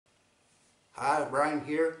Hi, Brian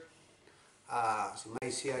here. As you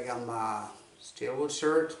may see, I got my Steelwood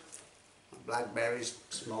shirt, my Blackberries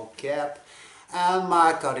smoke cap, and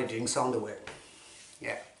my Cutty Jinks underwear.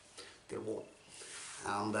 Yeah, good one.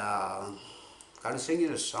 And kind of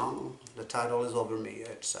singing a song. The title is Over Me.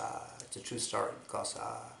 It's a true story because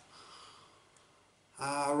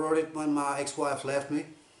I wrote it when my ex-wife left me.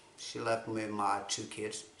 She left me with my two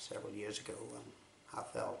kids several years ago, and I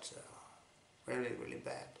felt really, really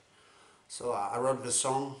bad. So I wrote the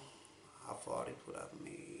song. I thought it would have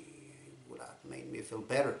made me feel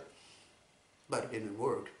better, but it didn't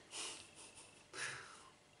work.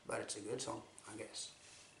 But it's a good song, I guess.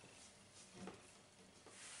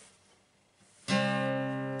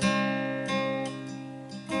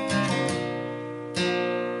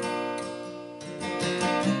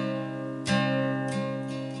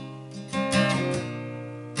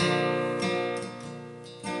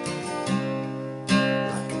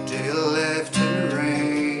 Like a day left in the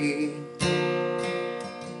rain,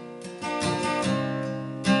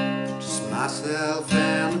 just myself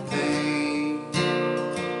and the pain.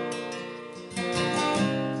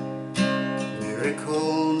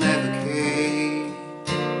 Miracle never came.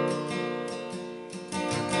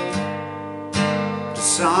 The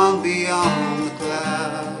sun beyond the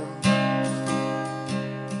clouds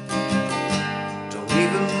don't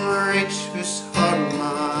even reach this heart of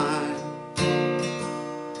mine.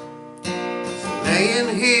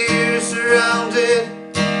 Laying here surrounded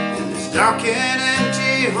in this dark and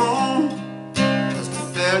empty home, as the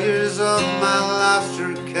failures of my life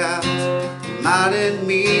struck out, reminding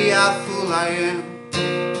me how fool I am.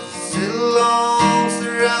 Sit alone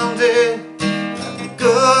surrounded like the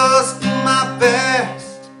ghost of my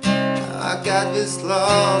past. I got this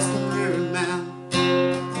lost and weary man.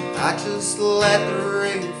 I just let the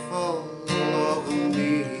rain fall over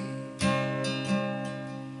me,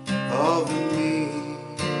 over me,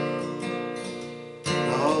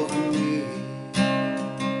 over me.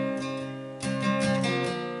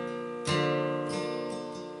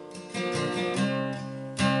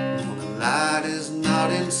 When the light is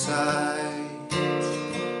not in sight,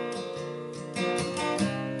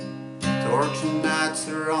 torture nights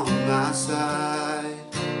are on my side.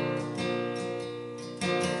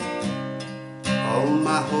 All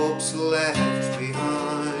my hopes left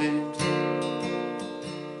behind.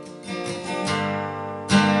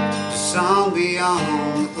 The sun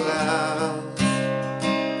beyond the clouds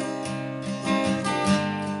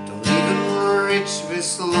don't even reach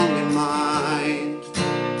this lonely mind.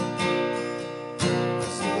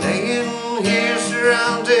 Laying here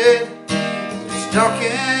surrounded in this dark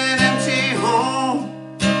and empty home,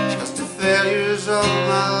 just the failures of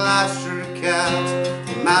my life struck out,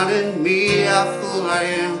 reminding me how fool I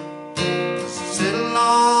am. Sit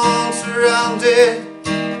alone surrounded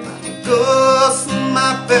by the ghosts of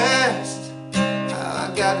my past. I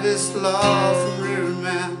got this lost and weary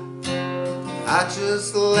man. I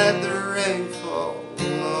just let the rain fall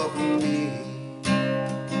over me,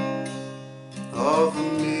 over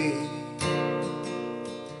me,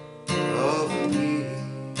 over me.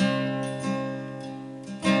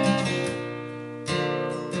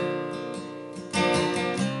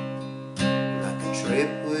 Like a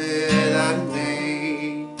trip without a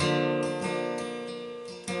name,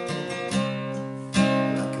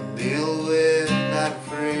 like a meal without a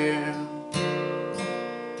friend.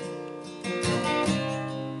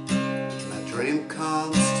 My dream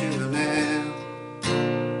comes to an end.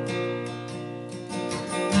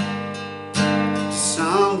 The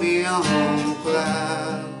sun beyond the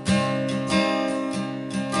clouds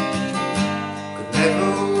could never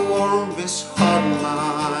warm this heart of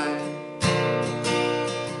mine.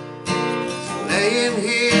 Laying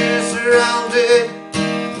here surrounded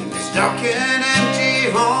in this dark and empty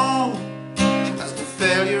home, as the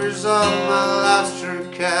failures of my life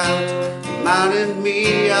struck out, reminding me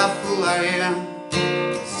how fool I am.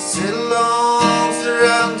 Sit alone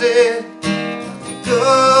surrounded by the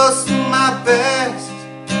ghosts of my past.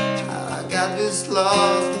 I got this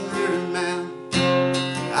lost and weary man.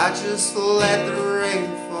 I just let the rain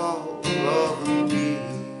fall over me,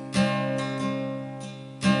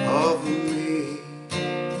 over me,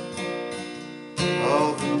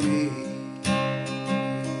 over me.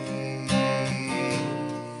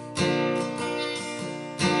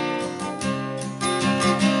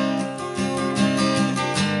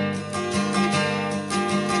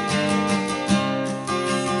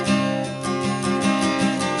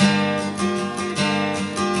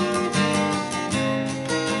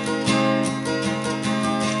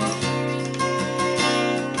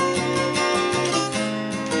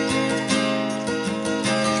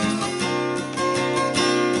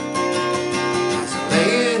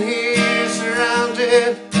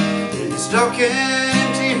 dark and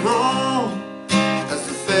empty home, as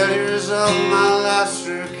the failures of my life's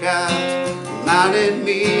recount reminded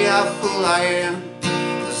me how full I am.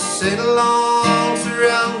 I sit alone,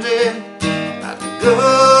 surrounded by the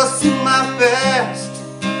ghosts of my past.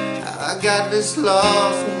 I got this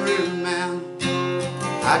lost and real man.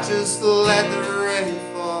 I just let the